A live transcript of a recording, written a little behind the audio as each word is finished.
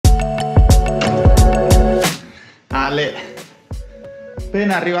canale.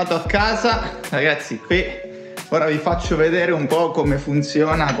 Appena arrivato a casa, ragazzi, qui ora vi faccio vedere un po' come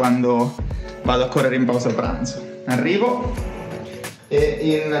funziona quando vado a correre in pausa pranzo. Arrivo e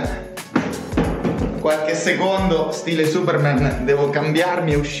in qualche secondo, stile Superman, devo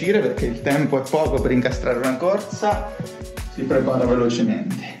cambiarmi e uscire perché il tempo è poco per incastrare una corsa. Si prepara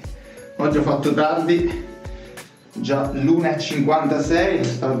velocemente. Oggi ho fatto tardi, già l'1:56, è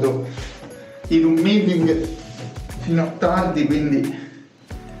stato in un meeting fino a tardi, quindi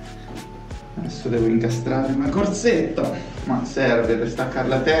adesso devo incastrare una corsetta, ma serve per staccare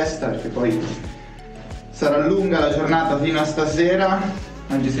la testa perché poi sarà lunga la giornata fino a stasera.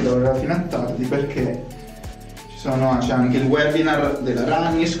 Oggi si lavorerà fino a tardi perché c'è anche il webinar della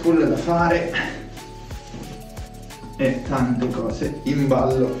Running School da fare e tante cose in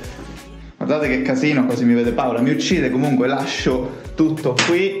ballo. Guardate che casino, così mi vede Paola, mi uccide. Comunque lascio tutto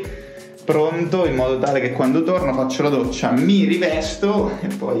qui pronto in modo tale che quando torno faccio la doccia, mi rivesto e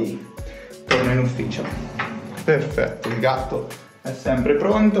poi torno in ufficio. Perfetto, il gatto è sempre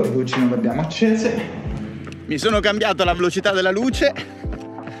pronto, le luci non le abbiamo accese. Mi sono cambiato la velocità della luce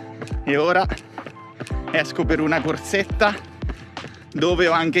e ora esco per una corsetta dove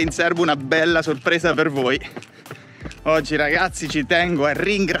ho anche in serbo una bella sorpresa per voi. Oggi, ragazzi, ci tengo a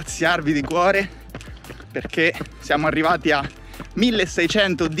ringraziarvi di cuore perché siamo arrivati a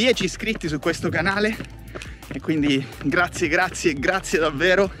 1610 iscritti su questo canale e quindi grazie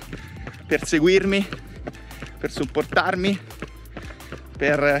davvero per seguirmi, per supportarmi,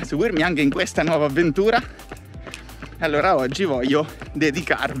 per seguirmi anche in questa nuova avventura. Allora oggi voglio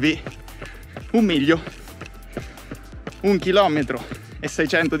dedicarvi un miglio, 1 chilometro e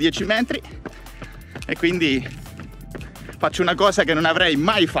 610 metri, e quindi faccio una cosa che non avrei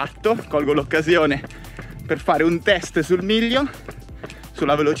mai fatto. Colgo l'occasione per fare un test sul miglio,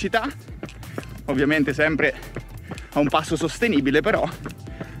 sulla velocità, ovviamente sempre a un passo sostenibile, però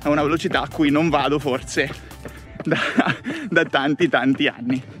a una velocità a cui non vado forse da tanti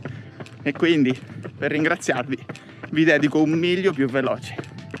anni. E quindi per ringraziarvi vi dedico un miglio più veloce.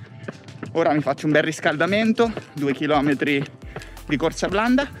 Ora mi faccio un bel riscaldamento, 2 km di corsa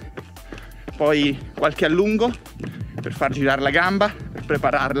blanda, poi qualche allungo per far girare la gamba, per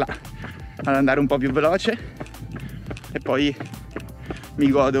prepararla ad andare un po' più veloce, e poi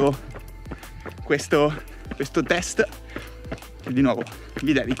mi godo questo test che di nuovo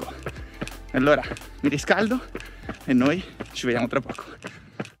vi dedico. Allora mi riscaldo e noi ci vediamo tra poco.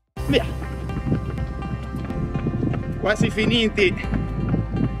 Via! Quasi finiti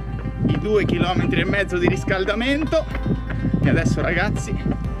i 2,5 km di riscaldamento e adesso, ragazzi,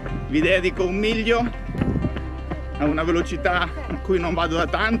 vi dedico un miglio a una velocità a cui non vado da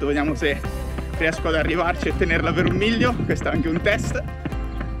tanto. Vediamo se riesco ad arrivarci e tenerla per un miglio. Questo è anche un test,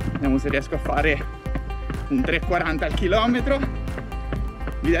 vediamo se riesco a fare un 3,40 al chilometro.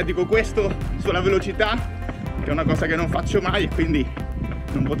 Vi dedico questo sulla velocità, che è una cosa che non faccio mai, e quindi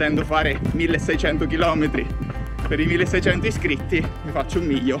non potendo fare 1600 km per i 1600 iscritti mi faccio un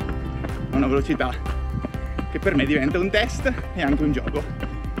miglio a una velocità che per me diventa un test e anche un gioco.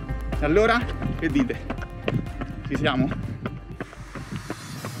 Allora, che dite? Ci siamo?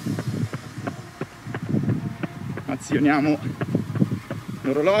 Azioniamo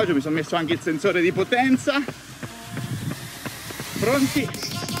l'orologio, mi sono messo anche il sensore di potenza. Pronti?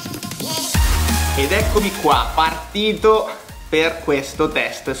 Ed eccomi qua, partito per questo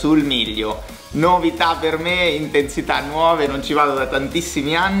test sul miglio. Novità per me, intensità nuove, non ci vado da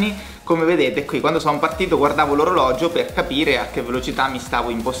tantissimi anni. Come vedete qui, quando sono partito guardavo l'orologio per capire a che velocità mi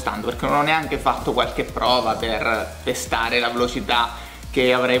stavo impostando, perché non ho neanche fatto qualche prova per testare la velocità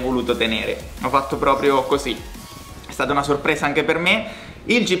che avrei voluto tenere. Ho fatto proprio così, è stata una sorpresa anche per me.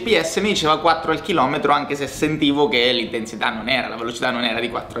 Il GPS mi diceva 4 al chilometro, anche se sentivo che l'intensità non era, la velocità non era di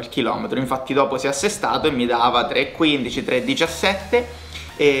 4 al chilometro. Infatti dopo si è assestato e mi dava 3,15, 3,17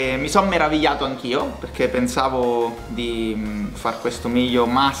 e mi sono meravigliato anch'io perché pensavo di far questo miglio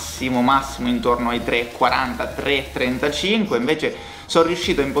massimo intorno ai 3,40, 3,35, invece sono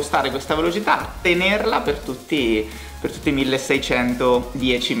riuscito a impostare questa velocità, a tenerla per tutti i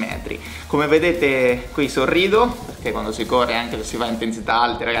 1610 metri. Come vedete qui sorrido, perché quando si corre, anche se si va a intensità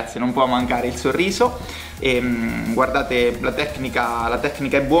alte, ragazzi, non può mancare il sorriso. E guardate, la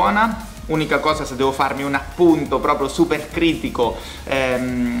tecnica è buona. Unica cosa, se devo farmi un appunto proprio super critico,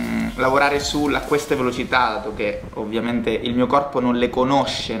 lavorare a queste velocità, dato che ovviamente il mio corpo non le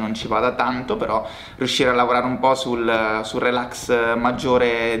conosce, non ci vada tanto, però riuscire a lavorare un po' sul relax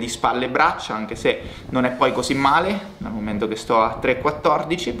maggiore di spalle e braccia, anche se non è poi così male dal momento che sto a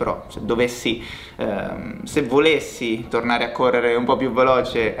 3,14, però se dovessi Se volessi tornare a correre un po' più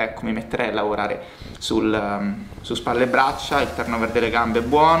veloce, ecco, mi metterei a lavorare su spalle e braccia. Il turnover delle gambe è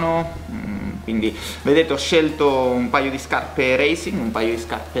buono, quindi vedete ho scelto un paio di scarpe racing, un paio di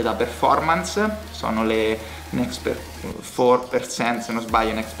scarpe da performance, sono le Next 4%, se non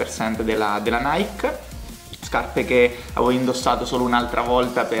sbaglio, Next Percent della Nike. Scarpe che avevo indossato solo un'altra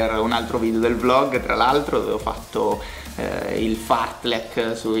volta per un altro video del vlog, tra l'altro, dove ho fatto il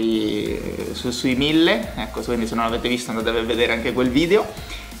fartlek sui 1000, ecco, quindi se non l'avete visto andate a vedere anche quel video.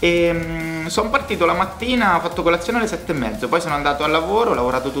 E sono partito la mattina, ho fatto colazione alle 7:30, poi sono andato al lavoro, ho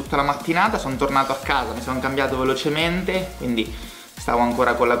lavorato tutta la mattinata, sono tornato a casa, mi sono cambiato velocemente, quindi stavo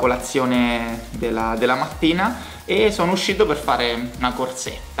ancora con la colazione della mattina, e sono uscito per fare una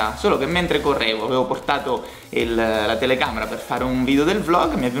corsetta, solo che mentre correvo avevo portato la telecamera per fare un video del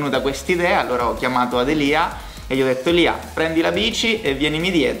vlog, mi è venuta questa idea, allora ho chiamato ad Elia e gli ho detto: Elia, prendi la bici e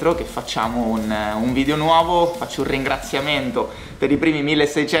vienimi dietro che facciamo un video nuovo, faccio un ringraziamento per i primi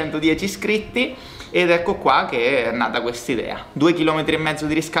 1610 iscritti. Ed ecco qua che è nata questa idea. 2,5 km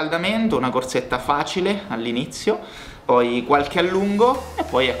di riscaldamento, una corsetta facile all'inizio, poi qualche allungo e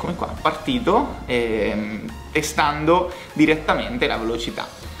poi eccomi qua, partito testando direttamente la velocità.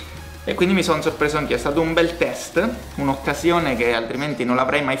 E quindi mi sono sorpreso anch'io, è stato un bel test, un'occasione che altrimenti non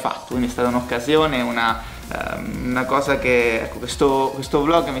l'avrei mai fatto, quindi è stata un'occasione, una cosa che, ecco, questo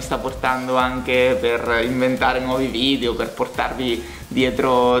vlog mi sta portando anche per inventare nuovi video, per portarvi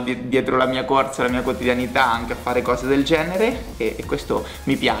dietro la mia corsa, la mia quotidianità, anche a fare cose del genere, e questo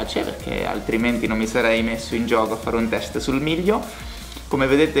mi piace perché altrimenti non mi sarei messo in gioco a fare un test sul miglio. Come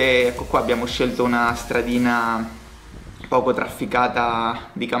vedete, ecco qua abbiamo scelto una stradina poco trafficata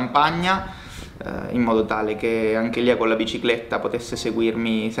di campagna, in modo tale che anche Elia con la bicicletta potesse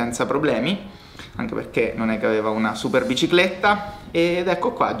seguirmi senza problemi, anche perché non è che aveva una super bicicletta. Ed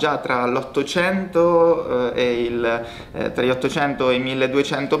ecco qua, già tra gli 800 e i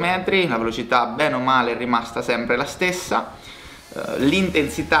 1200 metri, la velocità bene o male è rimasta sempre la stessa.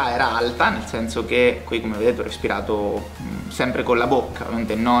 L'intensità era alta, nel senso che qui, come vedete, ho respirato sempre con la bocca,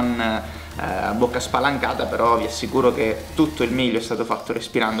 ovviamente non a bocca spalancata, però vi assicuro che tutto il miglio è stato fatto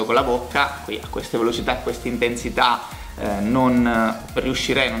respirando con la bocca. Qui a queste velocità e a questa intensità non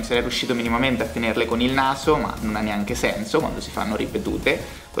sarei riuscito minimamente a tenerle con il naso, ma non ha neanche senso quando si fanno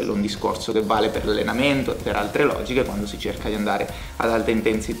ripetute. Quello è un discorso che vale per l'allenamento e per altre logiche. Quando si cerca di andare ad alta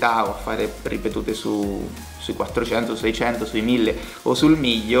intensità o a fare ripetute sui 400, 600, sui 1000 o sul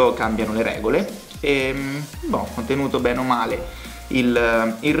miglio, cambiano le regole. E boh, ho tenuto bene o male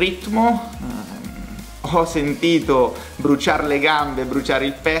il ritmo. Ho sentito bruciare le gambe, bruciare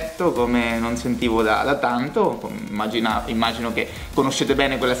il petto come non sentivo da tanto. Immagino che conoscete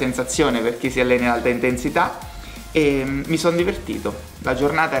bene quella sensazione per chi si allena in alta intensità, e mi sono divertito. La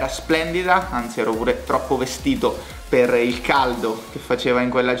giornata era splendida, anzi ero pure troppo vestito per il caldo che faceva in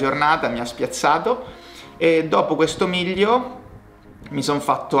quella giornata, mi ha spiazzato. E dopo questo miglio mi sono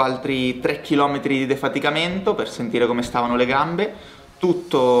fatto altri 3 km di defaticamento per sentire come stavano le gambe.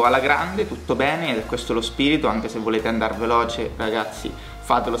 Tutto alla grande, tutto bene, ed è questo lo spirito. Anche se volete andare veloce, ragazzi,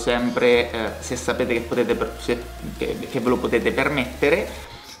 fatelo sempre se sapete che ve lo potete permettere.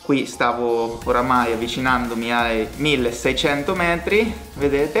 Qui stavo oramai avvicinandomi ai 1600 metri,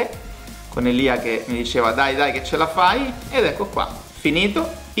 vedete, con Elia che mi diceva dai che ce la fai, ed ecco qua, finito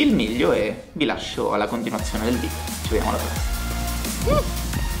il miglio, e vi lascio alla continuazione del video. Ci vediamo alla prossima.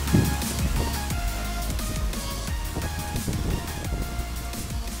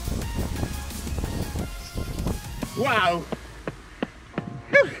 Wow!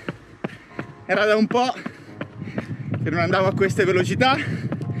 Era da un po' che non andavo a queste velocità,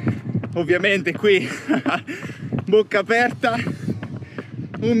 ovviamente qui bocca aperta,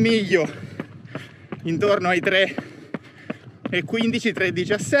 un miglio intorno ai 3,15,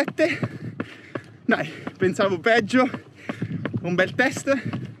 3,17. Dai, pensavo peggio, un bel test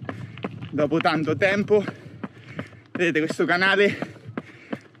dopo tanto tempo. Vedete, questo canale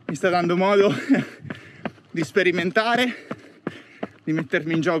mi sta dando modo di sperimentare, di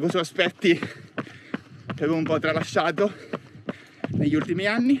mettermi in gioco su aspetti che avevo un po' tralasciato negli ultimi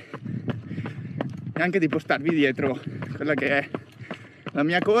anni, e anche di portarvi dietro quella che è la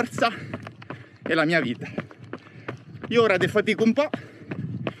mia corsa e la mia vita. Io ora defatico un po',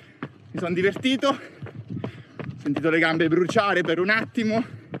 mi sono divertito, ho sentito le gambe bruciare per un attimo,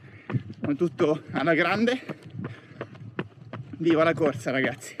 ma tutto alla grande. Viva la corsa,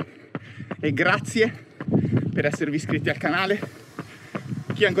 ragazzi, e grazie per esservi iscritti al canale.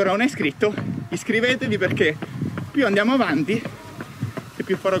 Chi ancora non è iscritto, iscrivetevi, perché più andiamo avanti e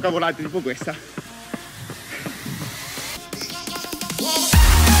più farò cavolate tipo questa.